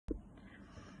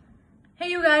Hey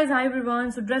you guys, hi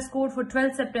everyone. So dress code for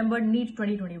 12th September NEET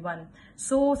 2021.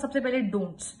 So सबसे पहले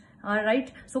don'ts. Right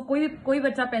so कोई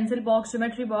बच्चा pencil box,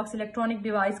 geometry box, electronic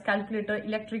device, calculator,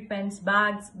 electric pens,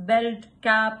 bags, belt,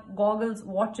 cap, goggles,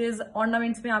 watches,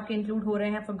 ornaments में आपके include हो रहे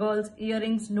हैं for girls,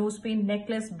 earrings, nose pin,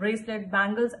 necklace, bracelet,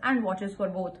 bangles and watches for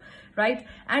both, right.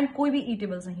 And कोई भी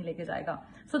eatables नहीं लेके जाएगा.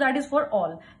 So that is for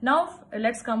all. Now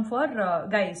let's come for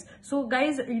guys. So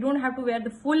guys, you don't have to wear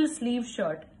the full sleeve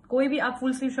shirt. कोई भी आप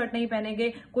full sleeve shirt नहीं पहनेंगे.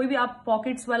 कोई भी आप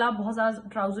पॉकेट्स वाला बहुत सारा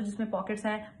ट्राउजर जिसमें पॉकेट्स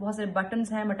हैं, बहुत सारे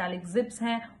बटन्स हैं, मेटालिक जिप्स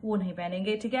हैं, वो नहीं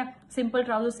पहनेंगे. ठीक है. सिंपल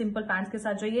ट्राउजर, सिंपल पैंट्स के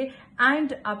साथ जाइए.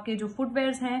 एंड आपके जो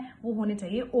फुटवेयर्स हैं वो होने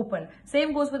चाहिए open.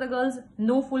 Same goes with the girls.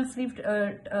 No full sleeve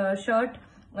shirt,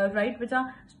 right बेटा.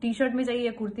 टी शर्ट में चाहिए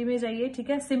या कुर्ती में चाहिए. ठीक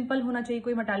है. सिंपल होना चाहिए.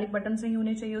 कोई मेटालिक बटन नहीं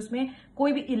होने चाहिए उसमें.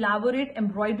 कोई भी इलाबोरेट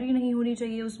एम्ब्रॉयडरी नहीं होनी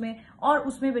चाहिए उसमें. और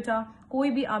उसमें बेटा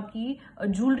कोई भी आपकी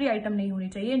ज्वेलरी आइटम नहीं होनी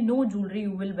चाहिए. No jewellery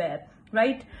you will where,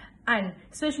 right? And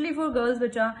especially for girls,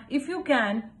 bacha, if you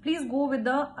can, please go with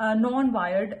the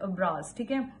non-wired bras,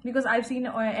 ठीक है? Because I've seen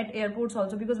at airports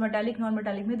also, because metallic,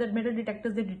 non-metallic में the metal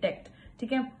detectors they detect,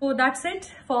 ठीक है? So that's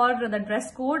it for the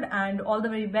dress code, and all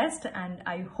the very best, and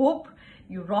I hope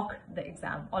you rock the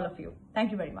exam, all of you.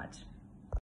 Thank you very much.